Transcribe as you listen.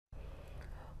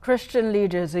Christian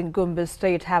leaders in Gombe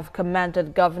State have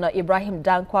commended Governor Ibrahim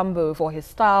Dankwambo for his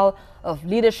style of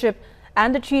leadership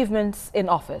and achievements in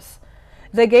office.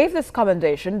 They gave this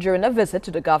commendation during a visit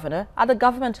to the governor at the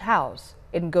government house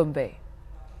in Gombe.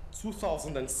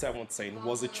 2017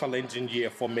 was a challenging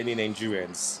year for many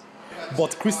Nigerians.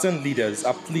 But Christian leaders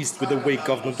are pleased with the way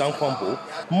Governor Dankwambo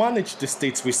managed the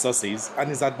state's resources and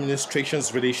his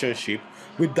administration's relationship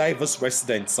with diverse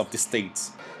residents of the state.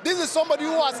 This is somebody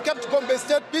who has kept Gombe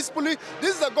State peacefully.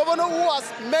 This is a governor who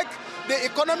has made the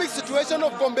economic situation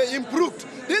of Gombe improved.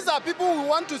 These are people we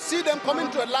want to see them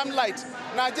coming to a limelight.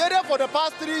 Nigeria for the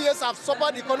past 3 years have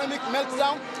suffered economic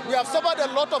meltdown. We have suffered a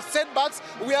lot of setbacks.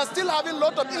 We are still having a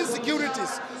lot of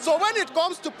insecurities. So when it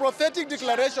comes to prophetic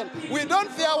declaration, we don't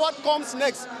fear what comes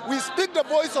next. We speak the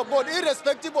voice of God,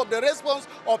 irrespective of the response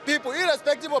of people,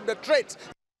 irrespective of the threat.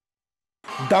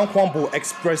 Dankwambo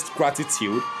expressed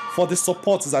gratitude for the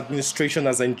support his administration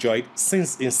has enjoyed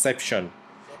since inception.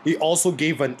 He also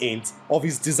gave an hint of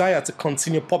his desire to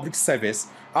continue public service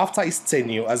after his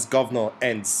tenure as governor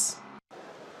ends.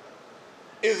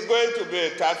 It's going to be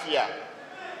a tough year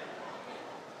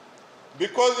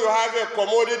because you have a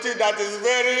commodity that is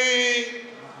very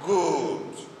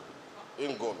good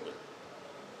in Gombe.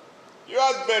 You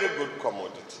have very good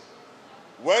commodity.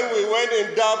 When we went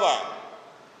in Durban,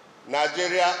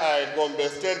 Gombe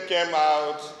State came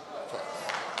out first.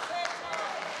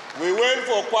 We went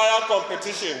for choir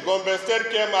competition, Gombe State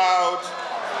came out.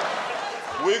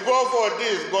 We go for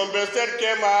this, Gombe State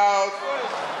came out.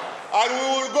 And we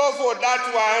will go for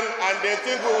that one, and they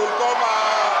think we will come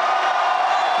out.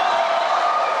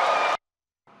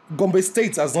 Gombe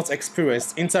State has not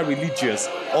experienced inter-religious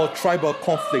or tribal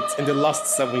conflict in the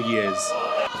last 7 years.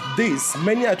 This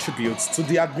many attributes to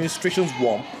the administration's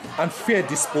warm and fair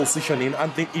disposition in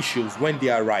handling issues when they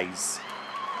arise.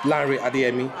 Larry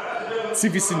Adeyemi,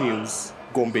 TVC News,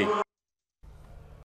 Gombe.